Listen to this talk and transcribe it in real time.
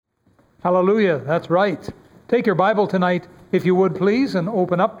Hallelujah, that's right. Take your Bible tonight, if you would please, and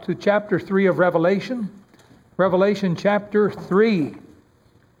open up to chapter 3 of Revelation. Revelation chapter 3.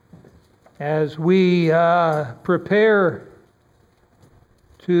 As we prepare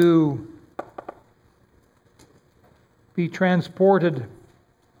to be transported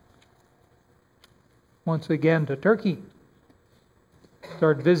once again to Turkey,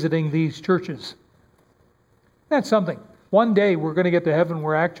 start visiting these churches. That's something. One day we're going to get to heaven.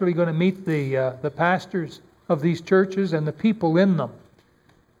 We're actually going to meet the pastors of these churches and the people in them,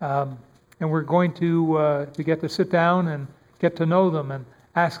 and we're going to get to sit down and get to know them and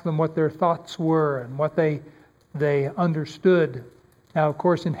ask them what their thoughts were and what they understood. Now, of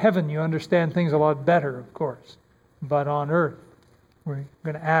course, in heaven you understand things a lot better, of course, but on earth we're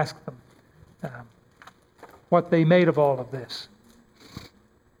going to ask them what they made of all of this.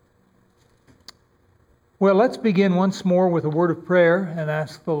 Well, let's begin once more with a word of prayer and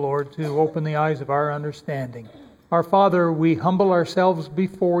ask the Lord to open the eyes of our understanding. Our Father, we humble ourselves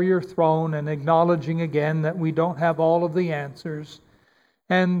before your throne and acknowledging again that we don't have all of the answers,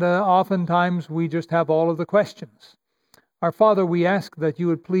 and oftentimes we just have all of the questions. Our Father, we ask that you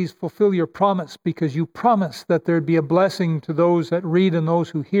would please fulfill your promise, because you promised that there'd be a blessing to those that read and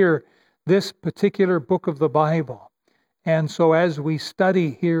those who hear this particular book of the Bible. And so as we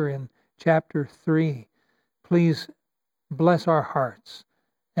study here in chapter 3, please bless our hearts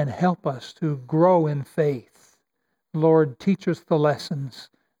and help us to grow in faith. Lord, teach us the lessons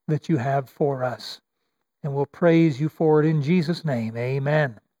that you have for us, and we'll praise you for it in Jesus' name.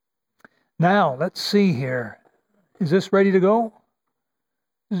 Amen. Now, let's see here. Is this ready to go?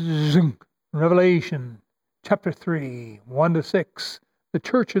 Revelation chapter 3, 1-6. The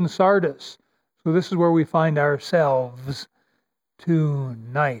church in Sardis. So this is where we find ourselves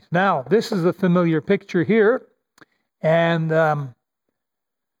tonight. Now, this is a familiar picture here, and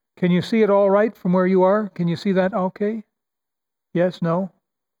can you see it all right from where you are? Can you see that okay? Yes, no?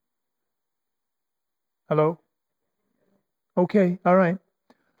 Hello? Okay, all right.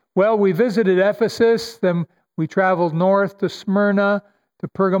 Well, we visited Ephesus, then we traveled north to Smyrna, to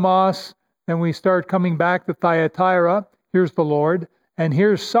Pergamos, then we start coming back to Thyatira. Here's the Lord, and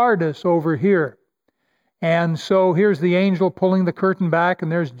here's Sardis over here. And so here's the angel pulling the curtain back,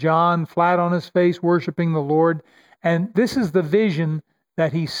 and there's John flat on his face worshiping the Lord. And this is the vision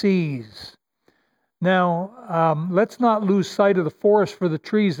that he sees. Now, let's not lose sight of the forest for the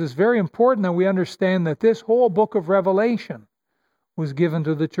trees. It's very important that we understand that this whole book of Revelation was given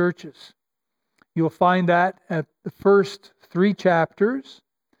to the churches. You'll find that at the first 3 chapters.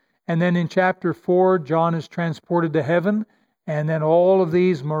 And then in chapter 4, John is transported to heaven. And then all of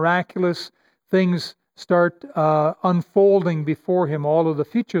these miraculous things start unfolding before him, all of the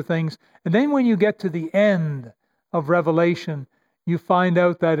future things. And then when you get to the end of Revelation, you find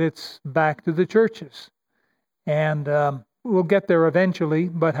out that it's back to the churches. And we'll get there eventually,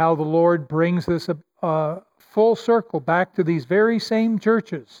 but how the Lord brings this full circle back to these very same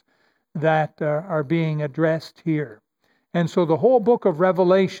churches that are being addressed here. And so the whole book of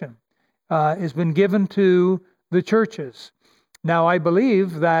Revelation has been given to the churches. Now, I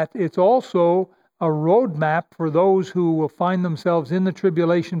believe that it's also a roadmap for those who will find themselves in the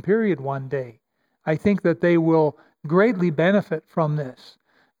tribulation period one day. I think that they will greatly benefit from this.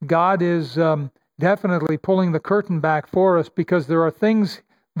 God is definitely pulling the curtain back for us, because there are things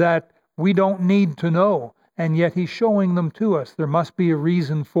that we don't need to know, and yet He's showing them to us. There must be a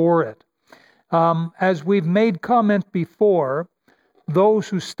reason for it. As we've made comment before, those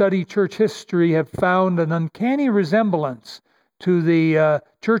who study church history have found an uncanny resemblance to the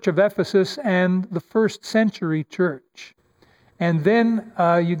church of Ephesus and the first century church. And then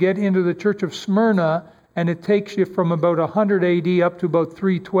you get into the church of Smyrna, and it takes you from about 100 AD up to about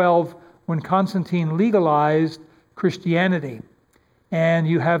 312, when Constantine legalized Christianity. And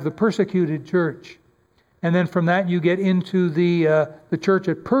you have the persecuted church. And then from that you get into the church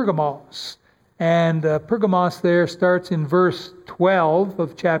at Pergamos. And Pergamos there starts in verse 12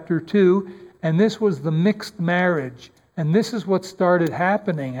 of chapter 2. And this was the mixed marriage. And this is what started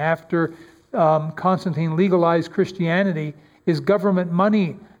happening after Constantine legalized Christianity, is government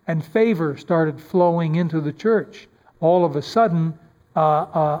money and favor started flowing into the church. All of a sudden,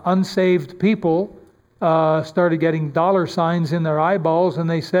 unsaved people started getting dollar signs in their eyeballs, and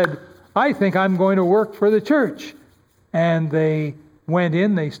they said, I think I'm going to work for the church. And they went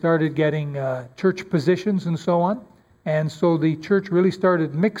in, they started getting church positions and so on. And so the church really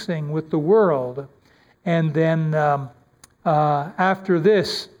started mixing with the world. And then after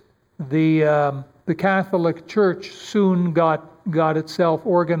this, the Catholic Church soon got itself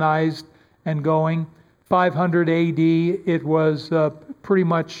organized and going. 500 AD, it was pretty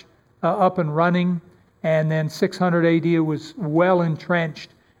much up and running, and then 600 AD it was well entrenched.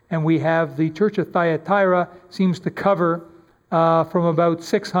 And we have the Church of Thyatira seems to cover from about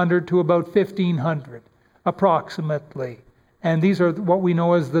 600 to about 1500, approximately. And these are what we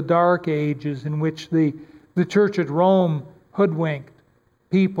know as the Dark Ages, in which the Church at Rome hoodwinked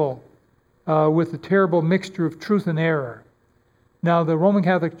people with a terrible mixture of truth and error. Now, the Roman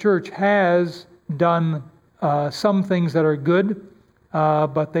Catholic Church has done some things that are good,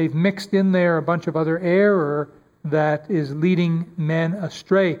 but they've mixed in there a bunch of other error that is leading men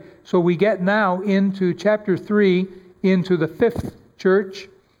astray. So we get now into chapter 3, into the fifth church,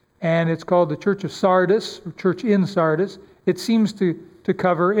 and it's called the Church of Sardis, or Church in Sardis. It seems to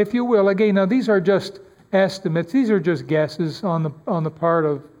cover, if you will, again, now these are just estimates, these are just guesses on the part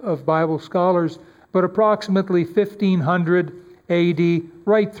of Bible scholars, but approximately 1500 AD,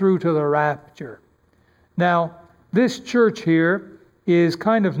 right through to the rapture. Now, this church here is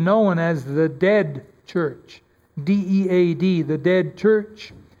kind of known as the Dead Church, D-E-A-D, the Dead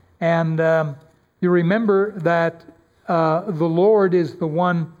Church. And you remember that the Lord is the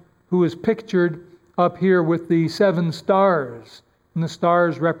one who is pictured up here with the 7 stars. And the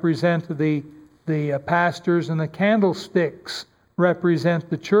stars represent the pastors, and the candlesticks represent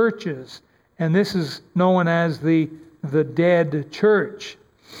the churches. And this is known as the Dead Church.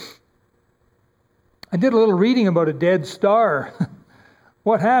 I did a little reading about a dead star.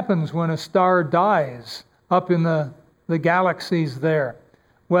 What happens when a star dies up in the galaxies there?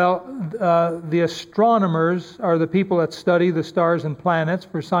 Well, the astronomers are the people that study the stars and planets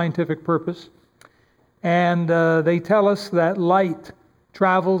for scientific purpose. And they tell us that light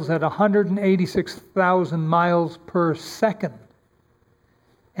travels at 186,000 miles per second.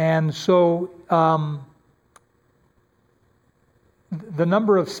 And so the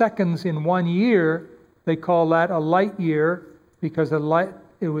number of seconds in 1 year, they call that a light year, because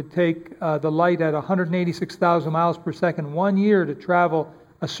it would take the light at 186,000 miles per second 1 year to travel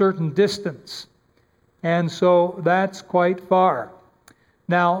a certain distance. And so that's quite far.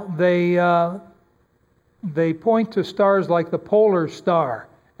 Now, they point to stars like the polar star,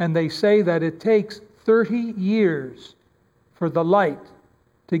 and they say that it takes 30 years for the light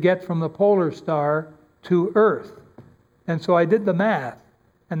to get from the polar star to Earth. And so I did the math,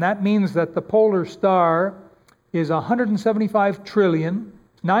 and that means that the polar star is 175 trillion,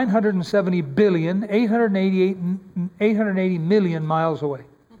 970 billion, 880 million miles away.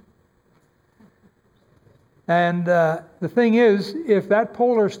 And the thing is, if that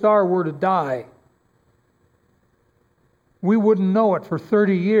polar star were to die, we wouldn't know it for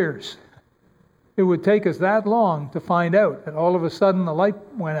 30 years. It would take us that long to find out. And all of a sudden the light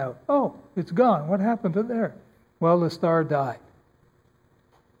went out. Oh, it's gone. What happened to there? Well, the star died.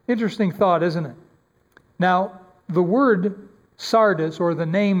 Interesting thought, isn't it? Now, the word Sardis, or the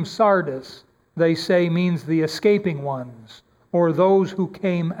name Sardis, they say means the escaping ones, or those who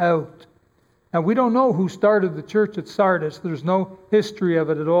came out. Now, we don't know who started the church at Sardis. There's no history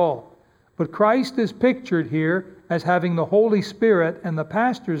of it at all. But Christ is pictured here as having the Holy Spirit and the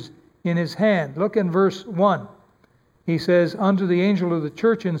pastors in his hand. Look in verse 1. He says, "Unto the angel of the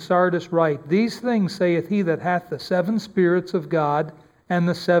church in Sardis write, These things saith he that hath the 7 spirits of God and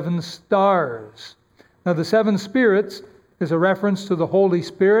the 7 stars." Now the 7 spirits is a reference to the Holy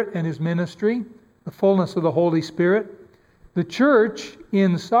Spirit and his ministry, the fullness of the Holy Spirit. The church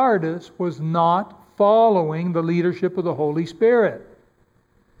in Sardis was not following the leadership of the Holy Spirit.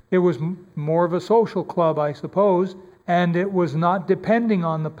 It was more of a social club, I suppose, and it was not depending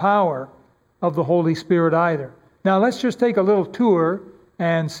on the power of the Holy Spirit either. Now let's just take a little tour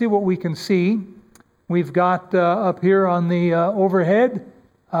and see what we can see. We've got up here on the overhead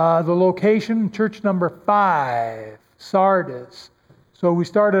the location, church number 5, Sardis. So we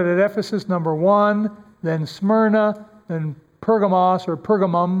started at Ephesus, number 1, then Smyrna, then Pergamos or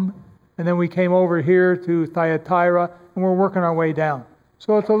Pergamum, and then we came over here to Thyatira, and we're working our way down.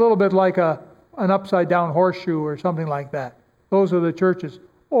 So it's a little bit like an upside-down horseshoe or something like that. Those are the churches.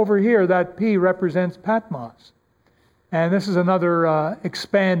 Over here, that P represents Patmos. And this is another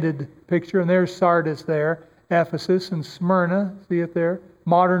expanded picture, and there's Sardis there, Ephesus and Smyrna, see it there?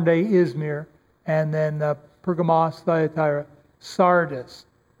 Modern-day Izmir, and then Pergamos, Thyatira, Sardis.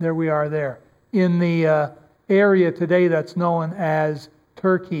 There we are there. In the area today that's known as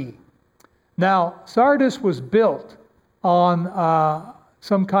Turkey. Now, Sardis was built on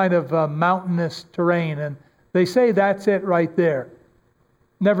some kind of mountainous terrain, and they say that's it right there.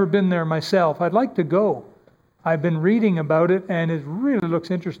 Never been there myself. I'd like to go. I've been reading about it, and it really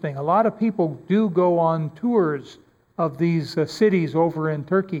looks interesting. A lot of people do go on tours of these cities over in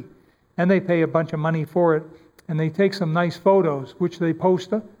Turkey, and they pay a bunch of money for it, and they take some nice photos, which they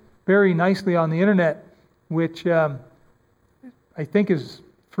post very nicely on the internet, which I think is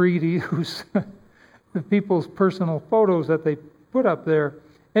free to use, the people's personal photos that they put up there.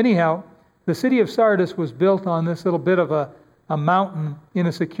 Anyhow, the city of Sardis was built on this little bit of a mountain in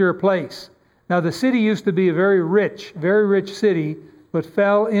a secure place. Now, the city used to be a very rich city, but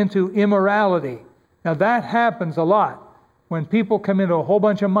fell into immorality. Now, that happens a lot. When people come into a whole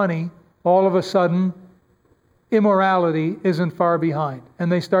bunch of money, all of a sudden, immorality isn't far behind, and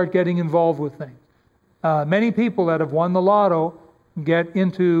they start getting involved with things. Many people that have won the lotto get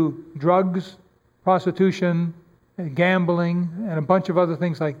into drugs, prostitution, gambling, and a bunch of other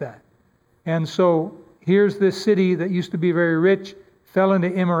things like that. And so here's this city that used to be very rich, fell into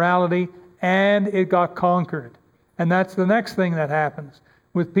immorality, and it got conquered. And that's the next thing that happens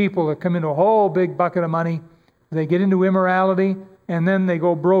with people that come into a whole big bucket of money. They get into immorality, and then they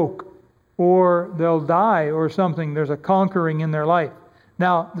go broke, or they'll die or something. There's a conquering in their life.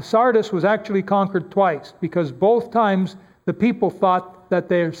 Now, the Sardis was actually conquered twice, because both times the people thought that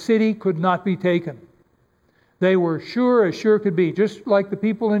their city could not be taken. They were sure as sure could be, just like the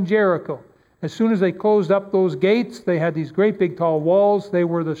people in Jericho. As soon as they closed up those gates, they had these great big tall walls. They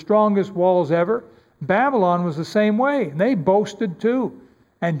were the strongest walls ever. Babylon was the same way, and they boasted too.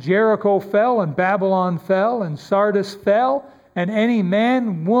 And Jericho fell, and Babylon fell, and Sardis fell, and any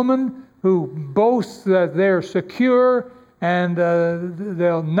man, woman who boasts that they're secure and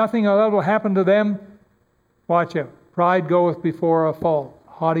nothing will happen to them, watch out. Pride goeth before a fall,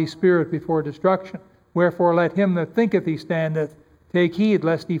 haughty spirit before destruction. Wherefore let him that thinketh he standeth take heed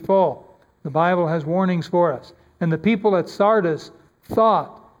lest he fall. The Bible has warnings for us. And the people at Sardis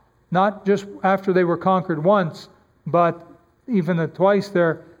thought, not just after they were conquered once, but even twice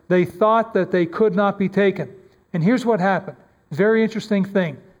there, they thought that they could not be taken. And here's what happened. Very interesting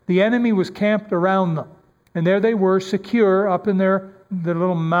thing. The enemy was camped around them. And there they were, secure up in their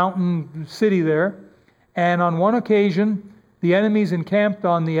little mountain city there. And on one occasion, the enemies encamped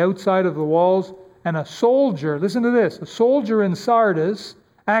on the outside of the walls, and a soldier, listen to this, a soldier in Sardis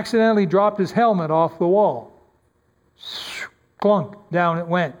accidentally dropped his helmet off the wall. Clunk, down it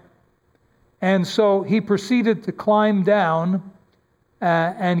went. And so he proceeded to climb down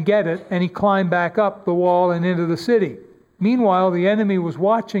and get it, and he climbed back up the wall and into the city. Meanwhile, the enemy was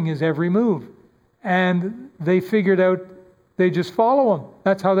watching his every move, and they figured out they just follow him.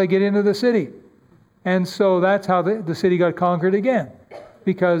 That's how they get into the city. And so that's how the city got conquered again,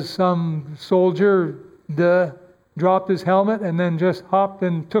 because some soldier dropped his helmet and then just hopped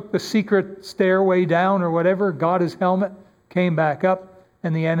and took the secret stairway down or whatever, got his helmet, came back up,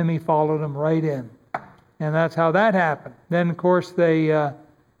 and the enemy followed him right in. And that's how that happened. Then, of course, they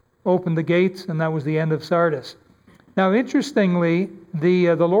opened the gates, and that was the end of Sardis. Now, interestingly,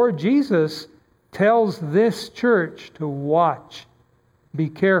 the Lord Jesus tells this church to watch. Be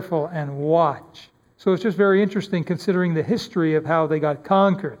careful and watch. So it's just very interesting considering the history of how they got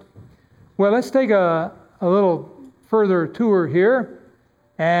conquered. Well, let's take a little further tour here.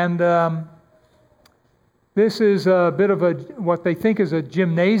 And this is a bit of what they think is a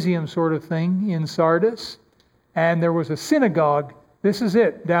gymnasium sort of thing in Sardis. And there was a synagogue. This is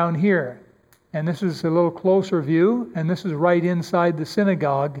it down here. And this is a little closer view. And this is right inside the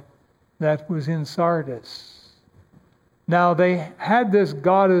synagogue that was in Sardis. Now, they had this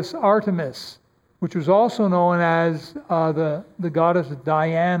goddess Artemis, which was also known as the goddess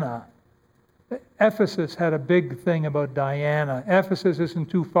Diana. Ephesus had a big thing about Diana. Ephesus isn't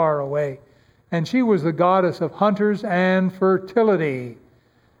too far away. And she was the goddess of hunters and fertility.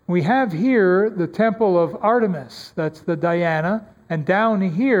 We have here the temple of Artemis, that's the Diana, and down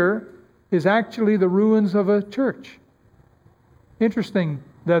here is actually the ruins of a church. Interesting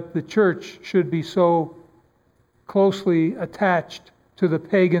that the church should be so closely attached to the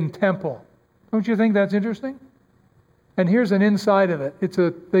pagan temple. Don't you think that's interesting? And here's an inside of it.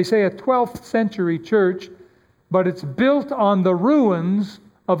 They say a 12th century church, but it's built on the ruins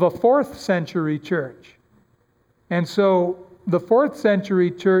of a 4th century church. And so the 4th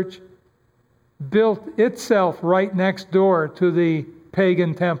century church built itself right next door to the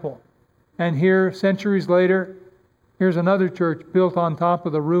pagan temple. And here, centuries later, here's another church built on top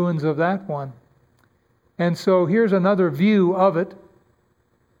of the ruins of that one. And so here's another view of it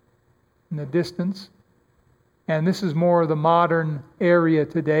in the distance. And this is more the modern area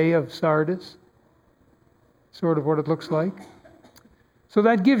today of Sardis. Sort of what it looks like. So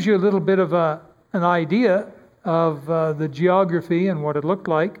that gives you a little bit of an idea of the geography and what it looked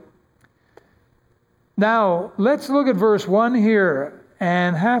like. Now, let's look at verse 1 here.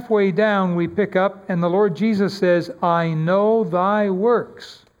 And halfway down we pick up, and the Lord Jesus says, I know thy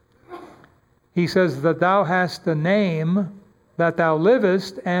works. He says that thou hast a name, that thou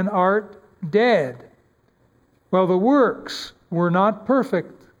livest and art dead. Well, the works were not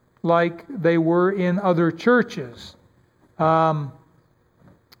perfect like they were in other churches. I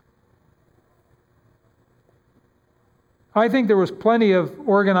think there was plenty of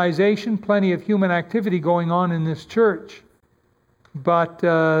organization, plenty of human activity going on in this church, but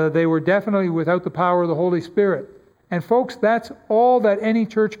they were definitely without the power of the Holy Spirit. And folks, that's all that any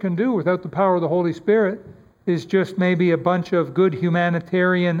church can do without the power of the Holy Spirit, is just maybe a bunch of good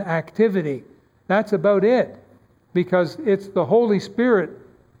humanitarian activity. That's about it, because it's the Holy Spirit.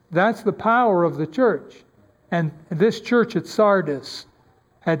 That's the power of the church. And this church at Sardis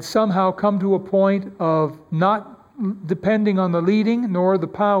had somehow come to a point of not depending on the leading nor the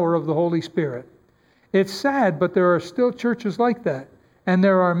power of the Holy Spirit. It's sad, but there are still churches like that. And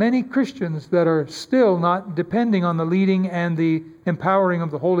there are many Christians that are still not depending on the leading and the empowering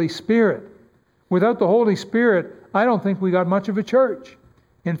of the Holy Spirit. Without the Holy Spirit, I don't think we got much of a church.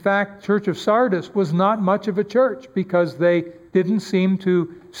 In fact, Church of Sardis was not much of a church because they didn't seem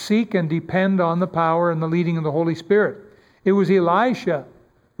to seek and depend on the power and the leading of the Holy Spirit. It was Elisha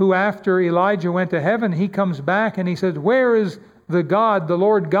who, after Elijah went to heaven, he comes back and he says, "Where is the God, the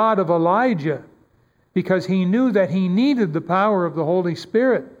Lord God of Elijah?" Because he knew that he needed the power of the Holy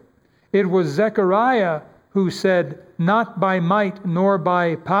Spirit. It was Zechariah who said, "Not by might nor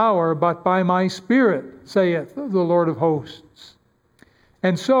by power, but by my Spirit, saith the Lord of hosts."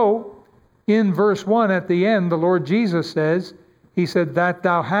 And so, in verse 1 at the end, the Lord Jesus says, He said, "That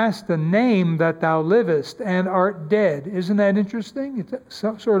thou hast a name that thou livest and art dead." Isn't that interesting? It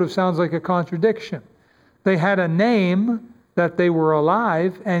sort of sounds like a contradiction. They had a name that they were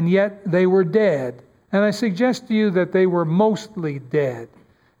alive, and yet they were dead. And I suggest to you that they were mostly dead.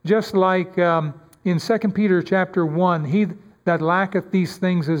 Just like in 2 Peter chapter 1, he that lacketh these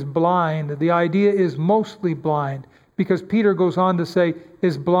things is blind. The idea is mostly blind, because Peter goes on to say,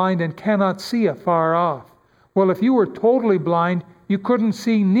 is blind and cannot see afar off. Well, if you were totally blind, you couldn't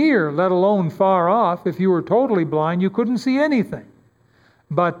see near, let alone far off. If you were totally blind, you couldn't see anything.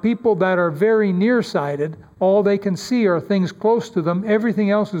 But people that are very nearsighted, all they can see are things close to them.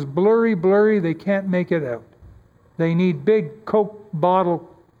 Everything else is blurry. They can't make it out. They need big Coke bottle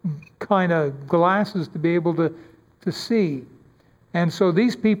kind of glasses to be able to see. And so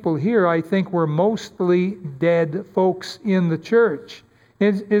these people here, I think, were mostly dead folks in the church.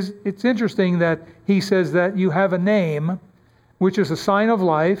 It's interesting that he says that you have a name, which is a sign of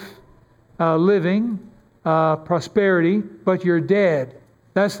life, living, prosperity, but you're dead.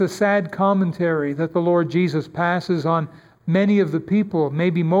 That's the sad commentary that the Lord Jesus passes on many of the people,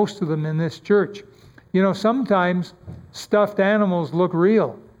 maybe most of them in this church. You know, sometimes stuffed animals look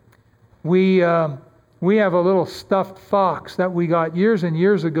real. We have a little stuffed fox that we got years and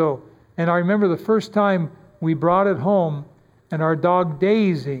years ago. And I remember the first time we brought it home, and our dog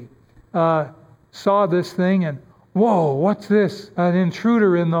Daisy saw this thing and, "Whoa, what's this? An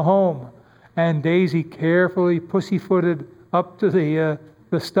intruder in the home." And Daisy carefully pussyfooted up to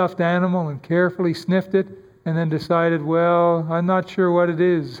the stuffed animal and carefully sniffed it, and then decided, well, I'm not sure what it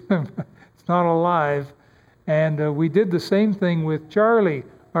is. It's not alive. And we did the same thing with Charlie,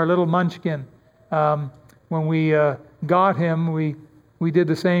 our little munchkin. When we got him, we did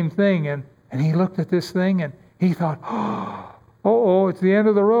the same thing. And he looked at this thing and he thought, oh, it's the end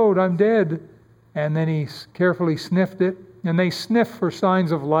of the road, I'm dead. And then he carefully sniffed it. And they sniff for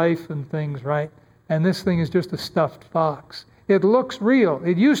signs of life and things, right? And this thing is just a stuffed fox. It looks real.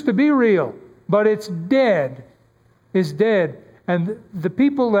 It used to be real, but it's dead. It's dead. And the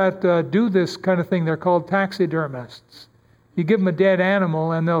people that do this kind of thing, they're called taxidermists. You give them a dead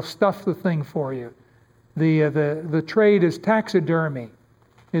animal and they'll stuff the thing for you. The trade is taxidermy,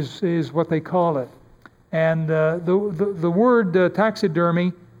 is what they call it. And the word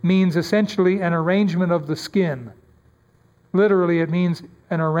taxidermy means essentially an arrangement of the skin. Literally, it means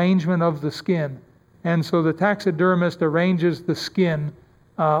an arrangement of the skin. And so the taxidermist arranges the skin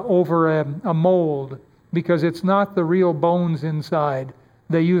over a mold, because it's not the real bones inside.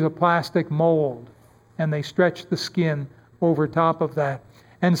 They use a plastic mold, and they stretch the skin over top of that.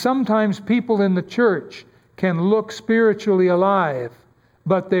 And sometimes people in the church can look spiritually alive,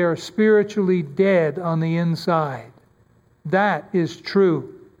 but they are spiritually dead on the inside. That is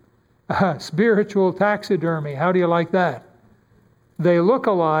true. Spiritual taxidermy. How do you like that? They look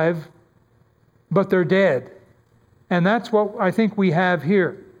alive, but they're dead. And that's what I think we have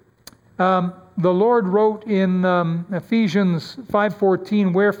here. The Lord wrote in Ephesians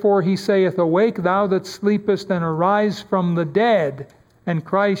 5:14, "Wherefore he saith, Awake thou that sleepest, and arise from the dead, and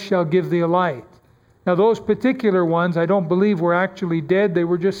Christ shall give thee a light." Now those particular ones, I don't believe were actually dead. They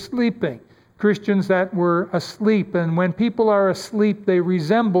were just sleeping, Christians that were asleep. And when people are asleep, they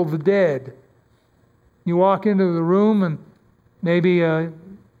resemble the dead. You walk into the room and maybe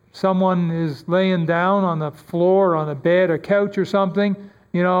someone is laying down on the floor, on a bed, a couch or something,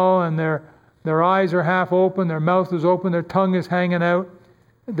 and their eyes are half open, their mouth is open, their tongue is hanging out.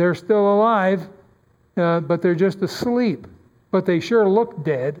 They're still alive, but they're just asleep. But they sure look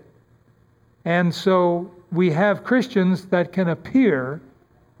dead. And so we have Christians that can appear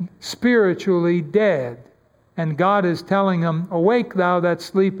spiritually dead. And God is telling them, awake thou that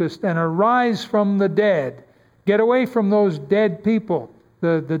sleepest, and arise from the dead. Get away from those dead people,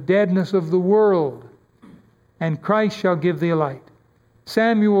 the deadness of the world, and Christ shall give thee light.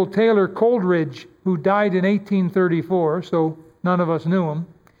 Samuel Taylor Coleridge, who died in 1834, so none of us knew him,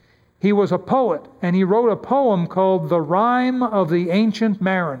 he was a poet, and he wrote a poem called The Rime of the Ancient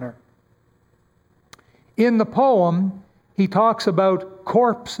Mariner. In the poem, he talks about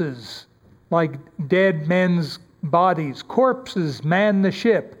corpses, like dead men's bodies. Corpses man the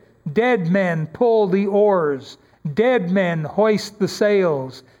ship. Dead men pull the oars. Dead men hoist the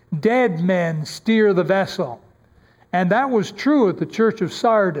sails. Dead men steer the vessel. And that was true at the church of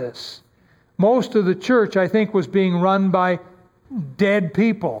Sardis. Most of the church, I think, was being run by dead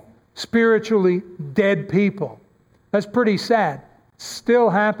people, spiritually dead people. That's pretty sad. Still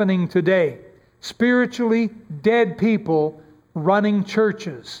happening today. Spiritually dead people running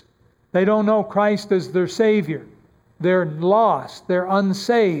churches. They don't know Christ as their Savior. They're lost. They're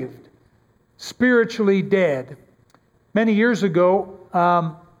unsaved. Spiritually dead. Many years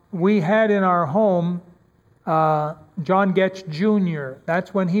ago, we had in our home John Getch Jr.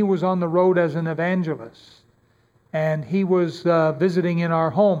 That's when he was on the road as an evangelist. And he was visiting in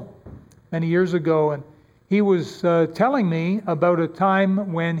our home many years ago. And he was telling me about a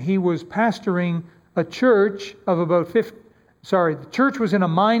time when he was pastoring a church of about 50. The church was in a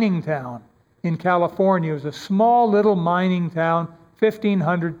mining town in California. It was a small little mining town,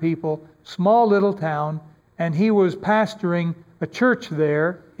 1,500 people, small little town. And he was pastoring a church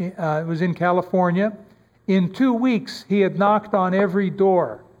there. It was in California. In 2 weeks, he had knocked on every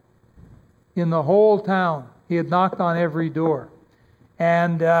door in the whole town. He had knocked on every door.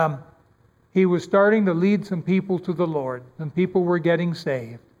 And he was starting to lead some people to the Lord. Some people were getting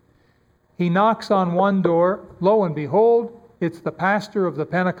saved. He knocks on one door. Lo and behold, it's the pastor of the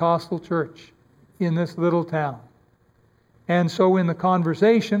Pentecostal church in this little town. And so in the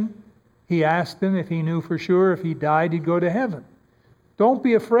conversation, he asked him if he knew for sure if he died, he'd go to heaven. Don't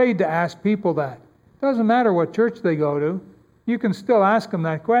be afraid to ask people that. Doesn't matter what church they go to. You can still ask them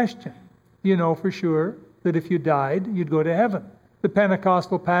that question. You know for sure that if you died, you'd go to heaven. The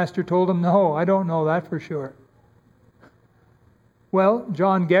Pentecostal pastor told him, no, I don't know that for sure. Well,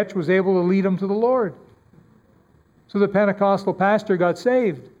 John Getch was able to lead him to the Lord. So the Pentecostal pastor got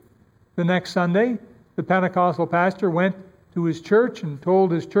saved. The next Sunday, the Pentecostal pastor went to his church and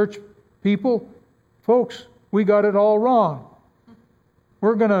told his church people, folks, we got it all wrong.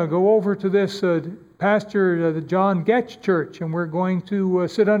 We're going to go over to this pastor, the John Getch church, and we're going to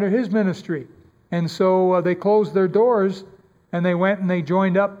sit under his ministry. And so they closed their doors and they went and they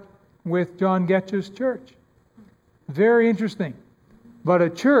joined up with John Getch's church. Very interesting. But a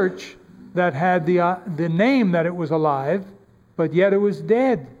church that had the name that it was alive, but yet it was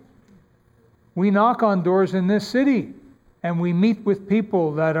dead. We knock on doors in this city, and we meet with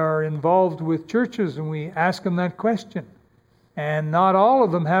people that are involved with churches, and we ask them that question. And not all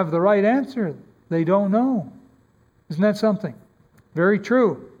of them have the right answer. They don't know. Isn't that something? Very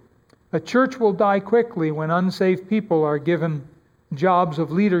true. A church will die quickly when unsaved people are given jobs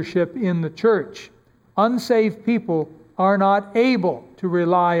of leadership in the church. Unsaved people are not able to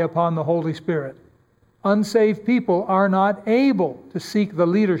rely upon the Holy Spirit. Unsaved people are not able to seek the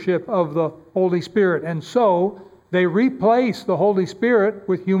leadership of the Holy Spirit. And so they replace the Holy Spirit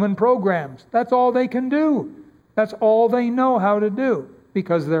with human programs. That's all they can do. That's all they know how to do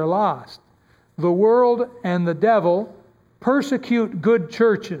because they're lost. The world and the devil persecute good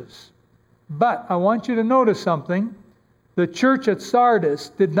churches. But I want you to notice something. The church at Sardis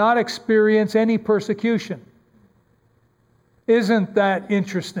did not experience any persecution. Isn't that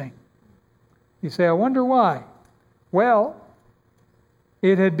interesting? You say, I wonder why. Well,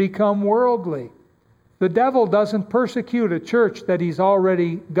 it had become worldly. The devil doesn't persecute a church that he's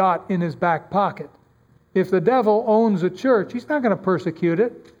already got in his back pocket. If the devil owns a church, he's not going to persecute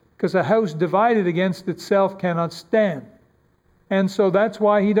it because a house divided against itself cannot stand. And so that's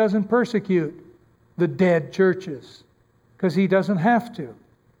why he doesn't persecute the dead churches, because he doesn't have to.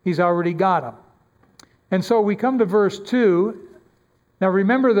 He's already got them. And so we come to verse 2. Now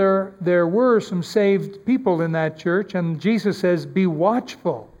remember, there were some saved people in that church, and Jesus says, be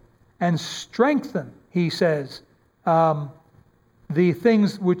watchful and strengthen, he says, the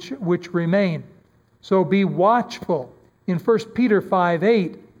things which remain. So be watchful. In 1 Peter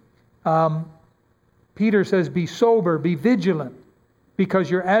 5:8, Peter says, be sober, be vigilant, because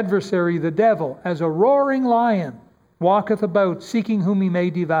your adversary, the devil, as a roaring lion, walketh about, seeking whom he may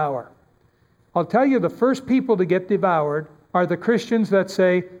devour. I'll tell you, the first people to get devoured are the Christians that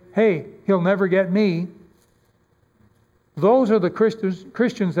say, hey, he'll never get me. Those are the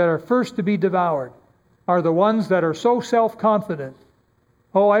Christians that are first to be devoured, are the ones that are so self-confident.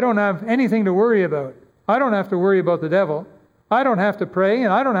 Oh, I don't have anything to worry about. I don't have to worry about the devil. I don't have to pray,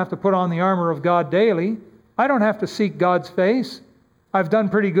 and I don't have to put on the armor of God daily. I don't have to seek God's face. I've done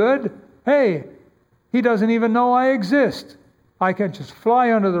pretty good. Hey, he doesn't even know I exist. I can just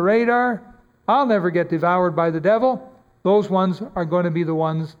fly under the radar. I'll never get devoured by the devil. Those ones are going to be the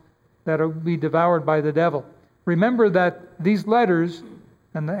ones that will be devoured by the devil. Remember that these letters,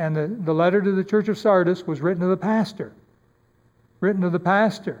 and the letter to the church of Sardis was written to the pastor. Written to the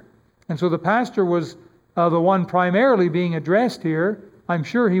pastor. And so the pastor was the one primarily being addressed here. I'm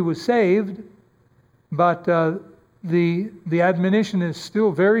sure he was saved, but the admonition is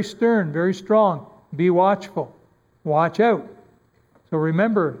still very stern, very strong. Be watchful. Watch out. So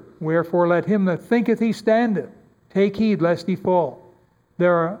remember, wherefore let him that thinketh he standeth take heed lest he fall.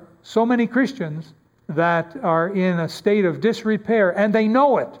 There are so many Christians that are in a state of disrepair, and they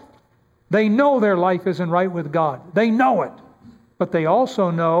know it. They know their life isn't right with God. They know it. But they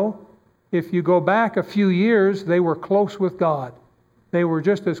also know, if you go back a few years, they were close with God. They were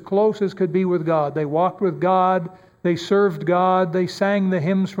just as close as could be with God. They walked with God. They served God. They sang the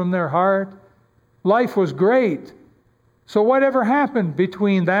hymns from their heart. Life was great. So whatever happened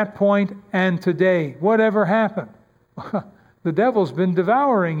between that point and today? Whatever happened? The devil's been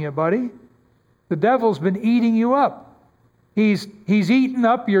devouring you, buddy. The devil's been eating you up. He's eaten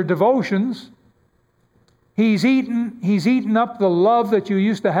up your devotions. He's eaten up the love that you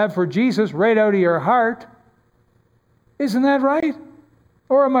used to have for Jesus right out of your heart. Isn't that right?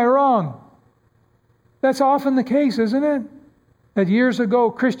 Or am I wrong? That's often the case, isn't it? That years ago,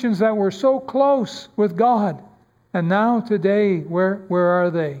 Christians that were so close with God, and now today, where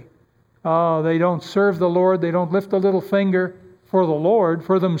are they? Oh, they don't serve the Lord. They don't lift a little finger for the Lord.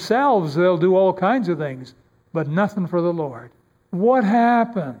 For themselves, they'll do all kinds of things, but nothing for the Lord. What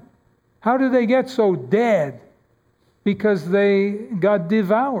happened? How did they get so dead? Because they got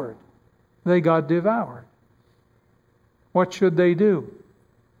devoured. They got devoured. What should they do?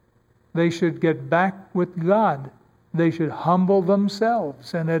 They should get back with God. They should humble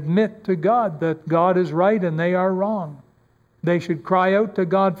themselves and admit to God that God is right and they are wrong. They should cry out to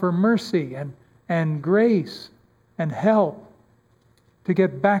God for mercy and grace and help to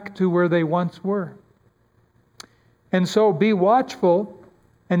get back to where they once were. And so be watchful.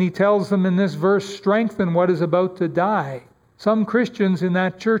 And he tells them in this verse, strengthen what is about to die. Some Christians in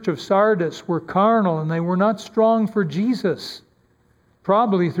that church of Sardis were carnal and they were not strong for Jesus.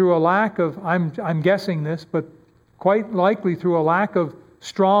 Probably through a lack of, I'm guessing this, but quite likely through a lack of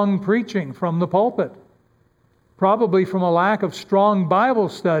strong preaching from the pulpit. Probably from a lack of strong Bible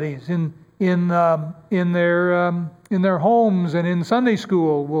studies in their homes and in Sunday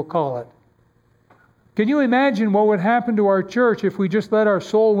school, we'll call it. Can you imagine what would happen to our church if we just let our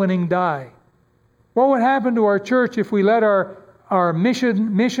soul winning die? What would happen to our church if we let our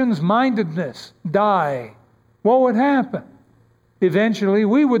missions mindedness die? What would happen? Eventually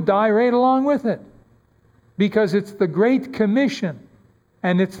we would die right along with it. Because it's the Great Commission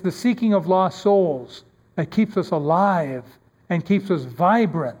and it's the seeking of lost souls that keeps us alive and keeps us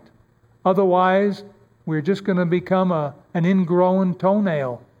vibrant. Otherwise, we're just going to become an ingrown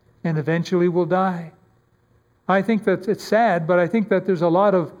toenail and eventually we'll die. I think that it's sad, but I think that there's a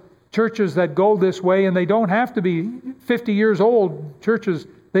lot of churches that go this way, and they don't have to be 50 years old churches.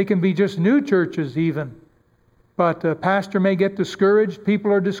 They can be just new churches even. But a pastor may get discouraged.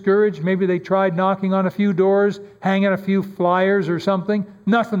 People are discouraged. Maybe they tried knocking on a few doors, hanging a few flyers or something.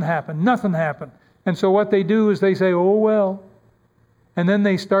 Nothing happened. Nothing happened. And so what they do is they say, oh, well. And then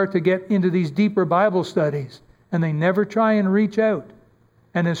they start to get into these deeper Bible studies, and they never try and reach out.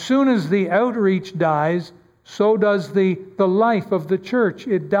 And as soon as the outreach dies, so does the life of the church.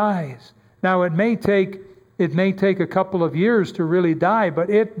 It dies. Now it may take a couple of years to really die,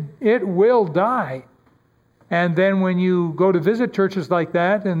 but it will die. And then when you go to visit churches like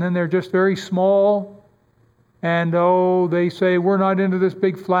that, and then they're just very small, and they say, we're not into this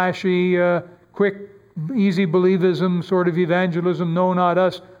big flashy, quick, easy believism sort of evangelism. No, not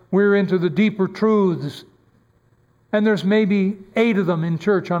us. We're into the deeper truths. And there's maybe 8 of them in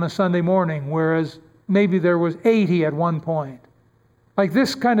church on a Sunday morning, whereas maybe there was 80 at one point. Like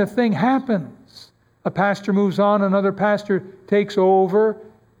this kind of thing happens. A pastor moves on, another pastor takes over,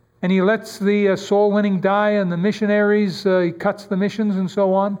 and he lets the soul winning die, and the missionaries, he cuts the missions and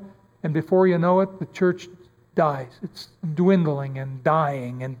so on. And before you know it, the church dies. It's dwindling and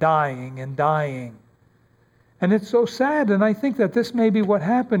dying and dying and dying. And it's so sad, and I think that this may be what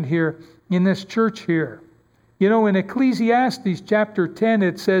happened here in this church here. You know, in Ecclesiastes chapter 10,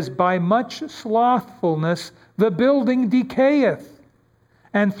 it says, "By much slothfulness the building decayeth,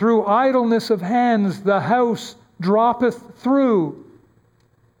 and through idleness of hands the house droppeth through."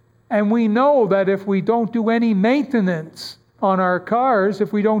 And we know that if we don't do any maintenance on our cars,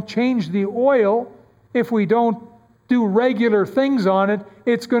 if we don't change the oil, if we don't do regular things on it,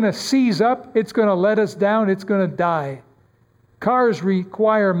 it's going to seize up, it's going to let us down, it's going to die. Cars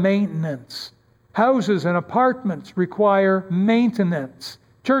require maintenance. Houses and apartments require maintenance.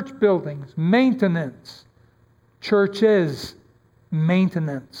 Church buildings, maintenance. Churches,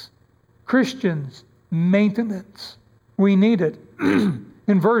 maintenance. Christians, maintenance. We need it.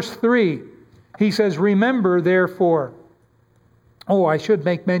 In verse 3, he says, "Remember, therefore." Oh, I should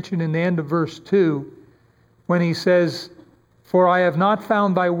make mention in the end of verse 2, when he says, "For I have not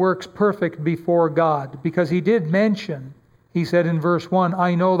found thy works perfect before God." Because he did mention, he said in verse 1,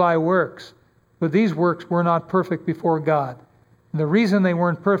 "I know thy works." But these works were not perfect before God. And the reason they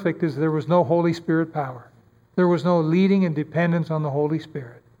weren't perfect is there was no Holy Spirit power. There was no leading and dependence on the Holy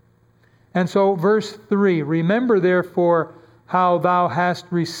Spirit. And so verse 3, "Remember therefore how thou hast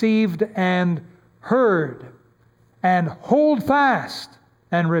received and heard, and hold fast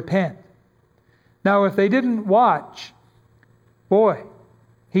and repent." Now if they didn't watch, boy,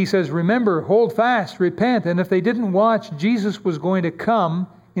 he says, remember, hold fast, repent. And if they didn't watch, Jesus was going to come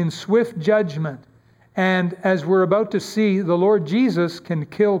in swift judgment. And as we're about to see, the Lord Jesus can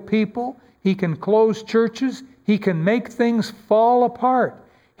kill people. He can close churches. He can make things fall apart.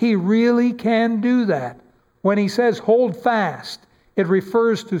 He really can do that. When he says hold fast, it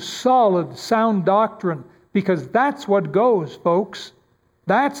refers to solid, sound doctrine, because that's what goes, folks.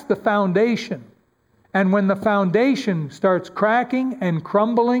 That's the foundation. And when the foundation starts cracking and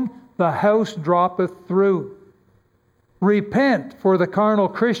crumbling, the house droppeth through. Repent for the carnal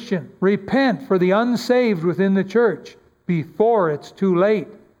Christian. Repent for the unsaved within the church before it's too late.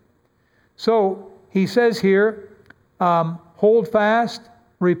 So he says here, hold fast,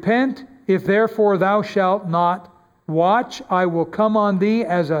 repent. If therefore thou shalt not watch, I will come on thee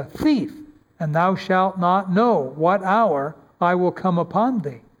as a thief, and thou shalt not know what hour I will come upon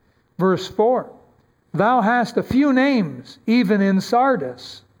thee. Verse 4, "Thou hast a few names, even in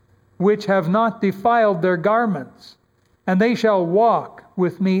Sardis, which have not defiled their garments, and they shall walk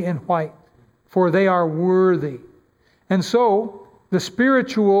with me in white, for they are worthy." And so the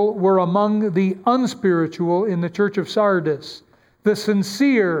spiritual were among the unspiritual in the church of Sardis. The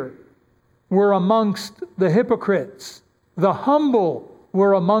sincere were amongst the hypocrites. The humble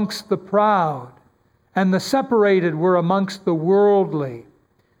were amongst the proud. And the separated were amongst the worldly.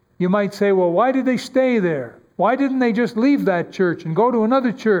 You might say, well, why did they stay there? Why didn't they just leave that church and go to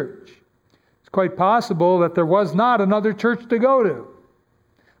another church? It's quite possible that there was not another church to go to.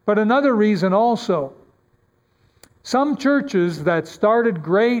 But another reason also, some churches that started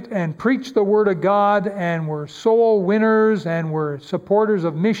great and preached the Word of God and were soul winners and were supporters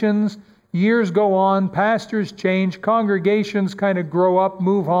of missions, years go on, pastors change, congregations kind of grow up,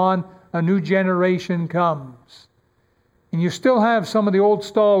 move on, a new generation comes. And you still have some of the old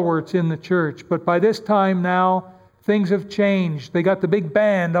stalwarts in the church, but by this time now, things have changed. They got the big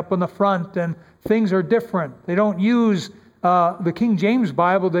band up on the front, and things are different. They don't use the King James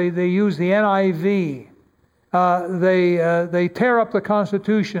Bible, they use the NIV. They tear up the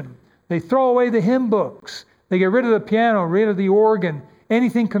Constitution. They throw away the hymn books. They get rid of the piano, rid of the organ,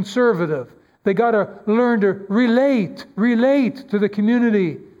 anything conservative. They got to learn to relate to the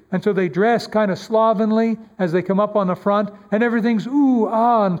community. And so they dress kind of slovenly as they come up on the front, and everything's ooh,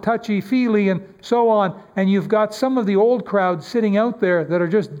 ah, and touchy-feely and so on. And you've got some of the old crowd sitting out there that are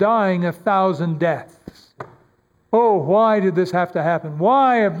just dying 1,000 deaths. Oh, why did this have to happen?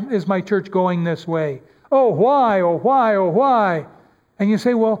 Why is my church going this way? Oh, why, oh, why, oh, why? And you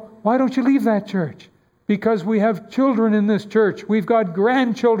say, well, why don't you leave that church? Because we have children in this church. We've got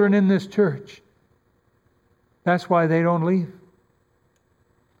grandchildren in this church. That's why they don't leave.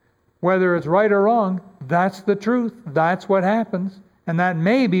 Whether it's right or wrong, that's the truth. That's what happens. And that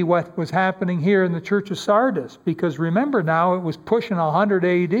may be what was happening here in the church of Sardis. Because remember now, it was pushing 100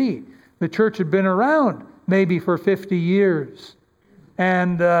 AD. The church had been around maybe for 50 years.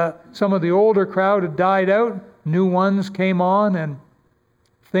 And some of the older crowd had died out. New ones came on, and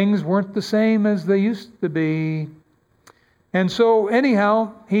things weren't the same as they used to be. And so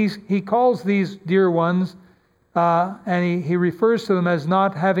anyhow, he calls these dear ones, and he refers to them as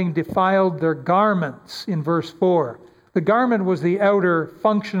not having defiled their garments in verse 4. The garment was the outer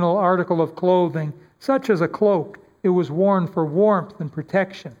functional article of clothing, such as a cloak. It was worn for warmth and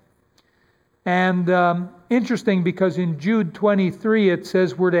protection. And interesting, because in Jude 23 it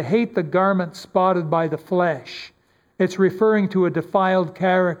says we're to hate the garment spotted by the flesh. It's referring to a defiled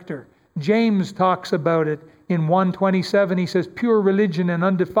character. James talks about it in 1:27. He says, pure religion and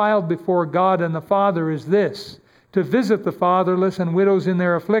undefiled before God and the Father is this, to visit the fatherless and widows in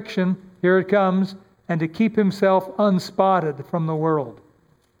their affliction, here it comes, and to keep himself unspotted from the world.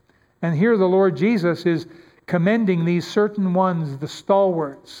 And here the Lord Jesus is commending these certain ones, the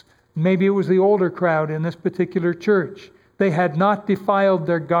stalwarts. Maybe it was the older crowd in this particular church. They had not defiled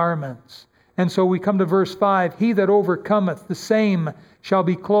their garments. And so we come to verse 5. He that overcometh, the same shall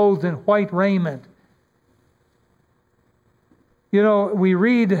be clothed in white raiment. You know, we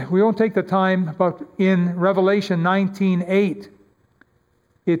won't take the time, but in Revelation 19:8,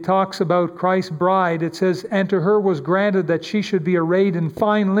 it talks about Christ's bride. It says, and to her was granted that she should be arrayed in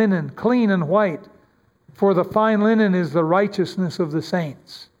fine linen, clean and white. For the fine linen is the righteousness of the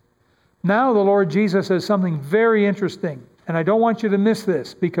saints. Now the Lord Jesus says something very interesting, and I don't want you to miss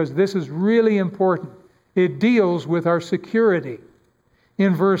this, because this is really important. It deals with our security.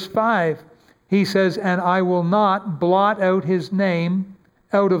 In verse 5, he says, and I will not blot out his name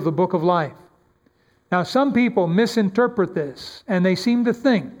out of the book of life. Now some people misinterpret this, and they seem to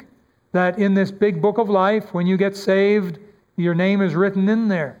think that in this big book of life, when you get saved, your name is written in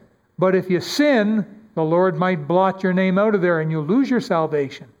there. But if you sin, the Lord might blot your name out of there and you'll lose your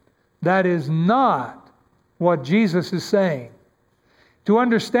salvation. That is not what Jesus is saying. To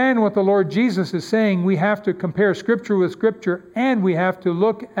understand what the Lord Jesus is saying, we have to compare Scripture with Scripture, and we have to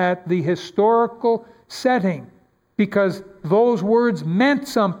look at the historical setting, because those words meant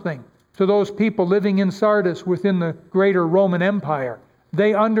something to those people living in Sardis within the greater Roman Empire.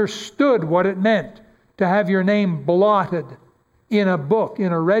 They understood what it meant to have your name blotted in a book,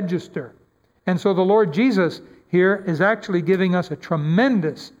 in a register. And so the Lord Jesus here is actually giving us a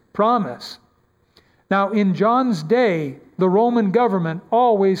tremendous promise. Now, in John's day, the Roman government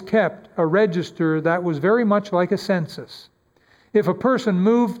always kept a register that was very much like a census. If a person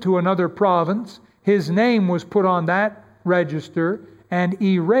moved to another province, his name was put on that register and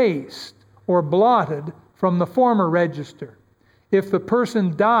erased or blotted from the former register. If the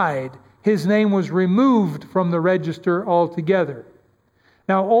person died, his name was removed from the register altogether.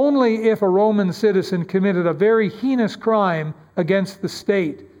 Now, only if a Roman citizen committed a very heinous crime against the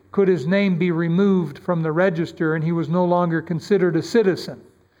state could his name be removed from the register and he was no longer considered a citizen,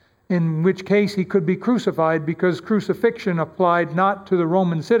 in which case he could be crucified, because crucifixion applied not to the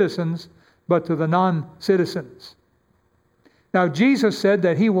Roman citizens, but to the non-citizens. Now, Jesus said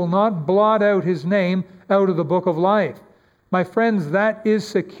that he will not blot out his name out of the book of life. My friends, that is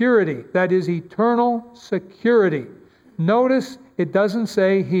security. That is eternal security. Notice it doesn't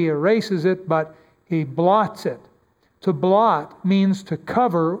say he erases it, but he blots it. To blot means to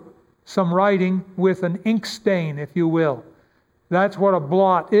cover some writing with an ink stain, if you will. That's what a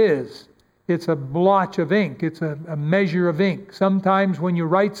blot is. It's a blotch of ink. It's a measure of ink. Sometimes when you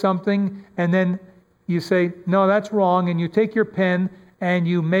write something and then you say, no, that's wrong, and you take your pen and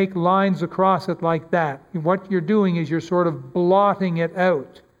you make lines across it like that. What you're doing is you're sort of blotting it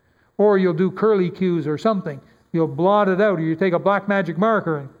out. Or you'll do curly cues or something. You'll blot it out, or you take a black magic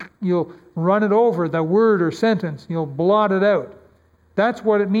marker and you'll run it over the word or sentence. You'll blot it out. That's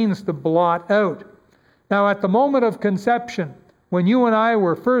what it means to blot out. Now, at the moment of conception, when you and I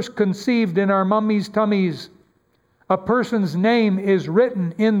were first conceived in our mummy's tummies, a person's name is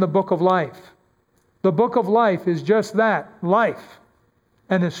written in the book of life. The book of life is just that, life.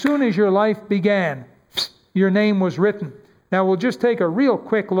 And as soon as your life began, your name was written. Now, we'll just take a real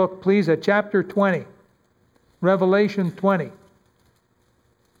quick look, please, at chapter 20. Revelation 20.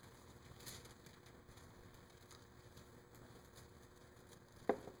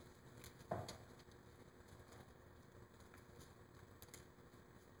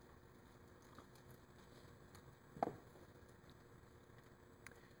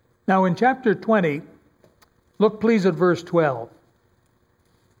 Now in chapter 20, look please at verse 12.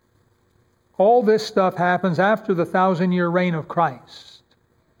 All this stuff happens after the 1,000-year reign of Christ.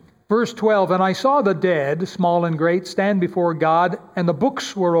 Verse 12, and I saw the dead, small and great, stand before God, and the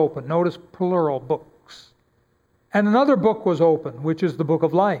books were open. Notice plural, books. And another book was open, which is the book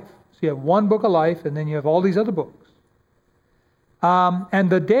of life. So you have one book of life, and then you have all these other books. And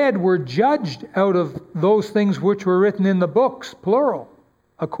the dead were judged out of those things which were written in the books, plural,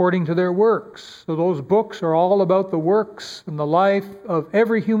 according to their works. So those books are all about the works and the life of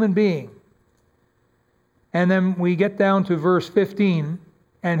every human being. And then we get down to verse 15.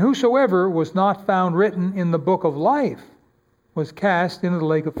 And whosoever was not found written in the book of life was cast into the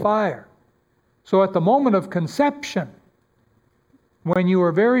lake of fire. So at the moment of conception, when you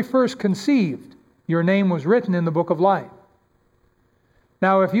were very first conceived, your name was written in the book of life.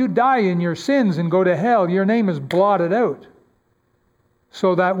 Now, if you die in your sins and go to hell, your name is blotted out.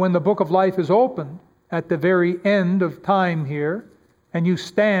 So that when the book of life is opened at the very end of time here, and you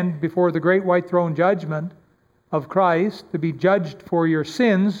stand before the great white throne judgment of Christ to be judged for your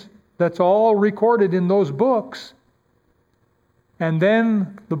sins, that's all recorded in those books. And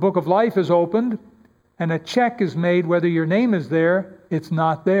then the book of life is opened, and a check is made whether your name is there. It's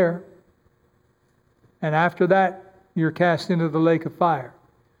not there. And after that, you're cast into the lake of fire.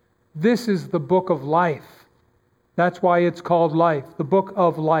 This is the book of life. That's why it's called life, the book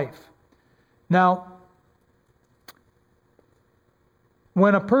of life. Now,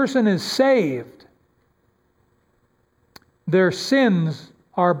 when a person is saved, their sins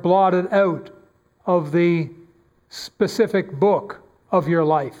are blotted out of the specific book of your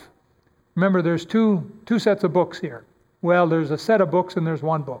life. Remember, there's two sets of books here. Well, there's a set of books and there's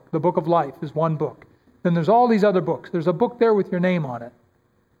one book. The book of life is one book. Then there's all these other books. There's a book there with your name on it.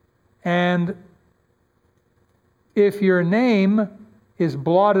 And if your name is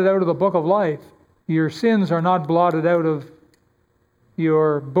blotted out of the book of life, your sins are not blotted out of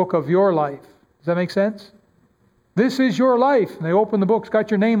your book of your life. Does that make sense? This is your life. And they open the book, it's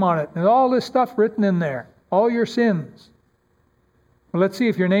got your name on it. And all this stuff written in there. All your sins. Well, let's see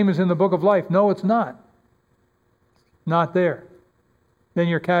if your name is in the book of life. No, it's not. Not there. Then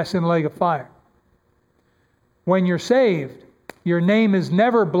you're cast in the lake of fire. When you're saved, your name is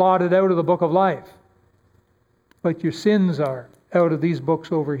never blotted out of the book of life. But your sins are out of these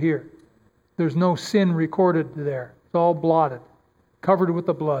books over here. There's no sin recorded there. It's all blotted, covered with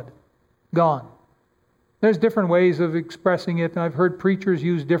the blood, gone. There's different ways of expressing it. I've heard preachers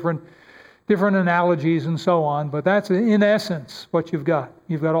use different analogies and so on, but that's in essence what you've got.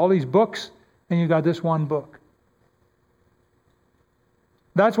 You've got all these books, and you've got this one book.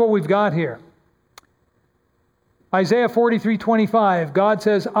 That's what we've got here. Isaiah 43:25, God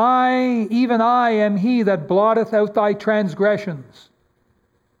says, even I am he that blotteth out thy transgressions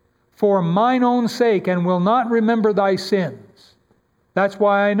for mine own sake, and will not remember thy sins. That's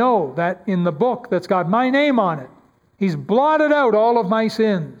why I know that in the book that's got my name on it, He's blotted out all of my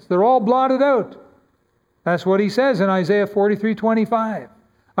sins. They're all blotted out. That's what He says in Isaiah 43:25.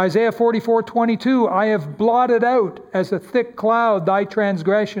 Isaiah 44:22, I have blotted out as a thick cloud thy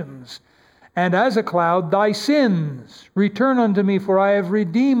transgressions, and as a cloud thy sins. Return unto me, for I have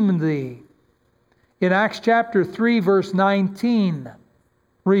redeemed thee. In Acts chapter 3, verse 19,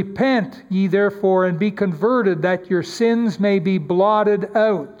 repent ye therefore and be converted, that your sins may be blotted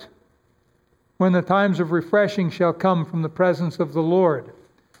out, when the times of refreshing shall come from the presence of the Lord.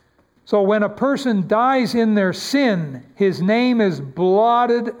 So when a person dies in their sin, his name is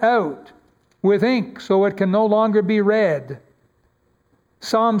blotted out with ink, so it can no longer be read.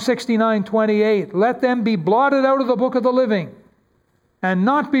 Psalm 69:28, let them be blotted out of the book of the living, and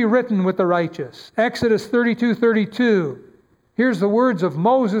not be written with the righteous. Exodus 32:32, here's the words of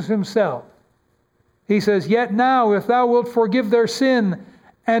Moses himself. He says, yet now, if thou wilt forgive their sin,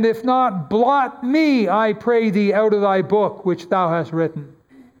 and if not, blot me, I pray thee, out of thy book which thou hast written.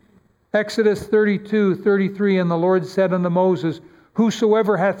 Exodus 32:33, and the Lord said unto Moses,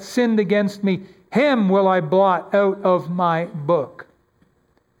 whosoever hath sinned against me, him will I blot out of my book.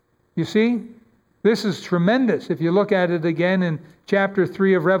 You see, this is tremendous. If you look at it again in chapter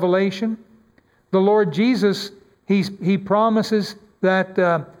 3 of Revelation, the Lord Jesus, He promises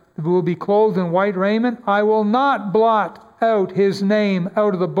that we'll be clothed in white raiment. I will not blot out His name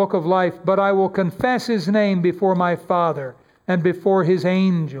out of the book of life, but I will confess His name before my Father and before His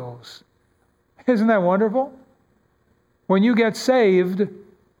angels. Isn't that wonderful? When you get saved,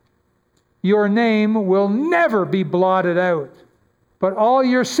 your name will never be blotted out, but all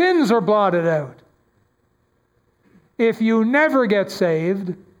your sins are blotted out. If you never get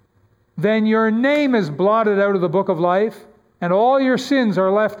saved, then your name is blotted out of the book of life, and all your sins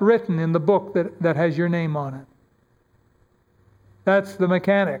are left written in the book that has your name on it. That's the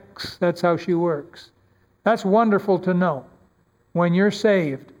mechanics. That's how she works. That's wonderful to know. When you're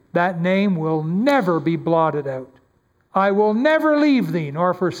saved, that name will never be blotted out. I will never leave thee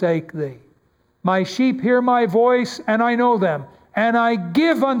nor forsake thee. My sheep hear my voice, and I know them, and I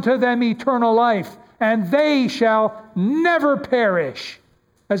give unto them eternal life, and they shall never perish.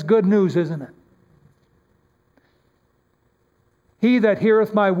 That's good news, isn't it? He that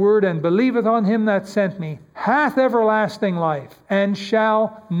heareth my word and believeth on him that sent me hath everlasting life, and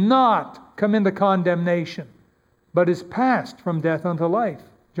shall not come into condemnation, but is passed from death unto life.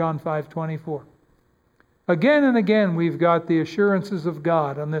 John 5:24. Again and again we've got the assurances of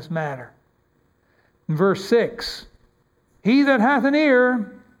God on this matter. In verse 6, he that hath an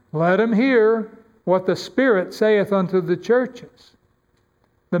ear, let him hear what the Spirit saith unto the churches.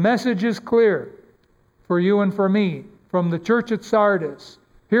 The message is clear for you and for me from the church at Sardis.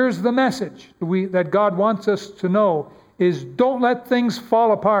 Here's the message that God wants us to know is don't let things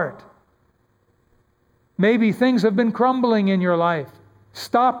fall apart. Maybe things have been crumbling in your life.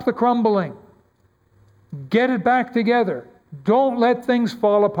 Stop the crumbling. Get it back together. Don't let things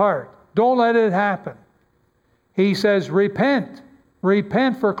fall apart. Don't let it happen. He says, repent.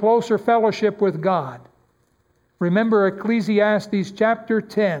 Repent for closer fellowship with God. Remember, Ecclesiastes chapter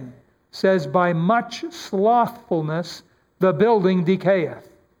 10 says, by much slothfulness the building decayeth.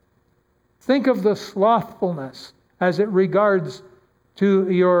 Think of the slothfulness as it regards to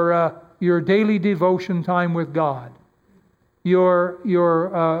your daily devotion time with God,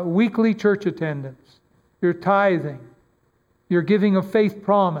 your weekly church attendance, your tithing, your giving of faith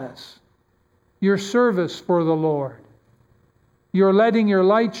promise, your service for the Lord. You're letting your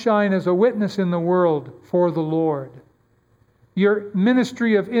light shine as a witness in the world for the Lord. Your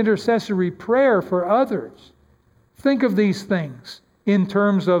ministry of intercessory prayer for others. Think of these things in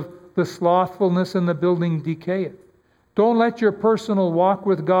terms of the slothfulness and the building decayeth. Don't let your personal walk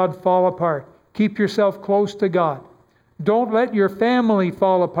with God fall apart. Keep yourself close to God. Don't let your family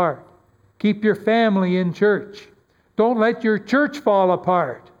fall apart. Keep your family in church. Don't let your church fall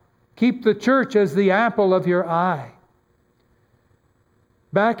apart. Keep the church as the apple of your eye.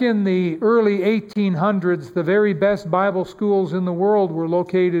 Back in the early 1800s, the very best Bible schools in the world were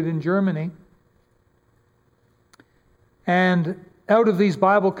located in Germany. And out of these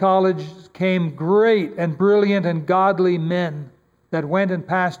Bible colleges came great and brilliant and godly men that went and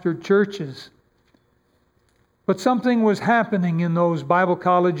pastored churches. But something was happening in those Bible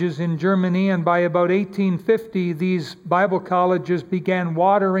colleges in Germany, and by about 1850, these Bible colleges began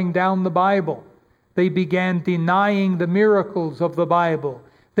watering down the Bible. They began denying the miracles of the Bible.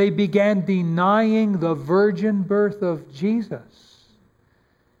 They began denying the virgin birth of Jesus.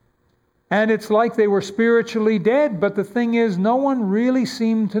 And it's like they were spiritually dead, but the thing is, no one really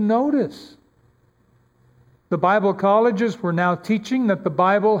seemed to notice. The Bible colleges were now teaching that the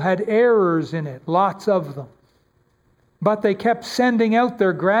Bible had errors in it, lots of them. But they kept sending out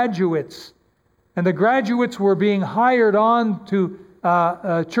their graduates, and the graduates were being hired on to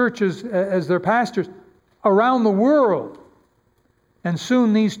churches as their pastors around the world. And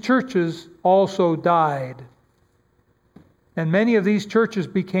soon these churches also died. And many of these churches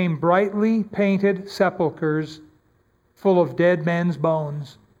became brightly painted sepulchres full of dead men's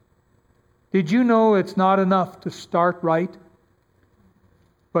bones. Did you know it's not enough to start right,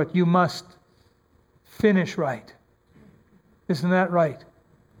 but you must finish right? Isn't that right?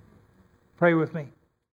 Pray with me.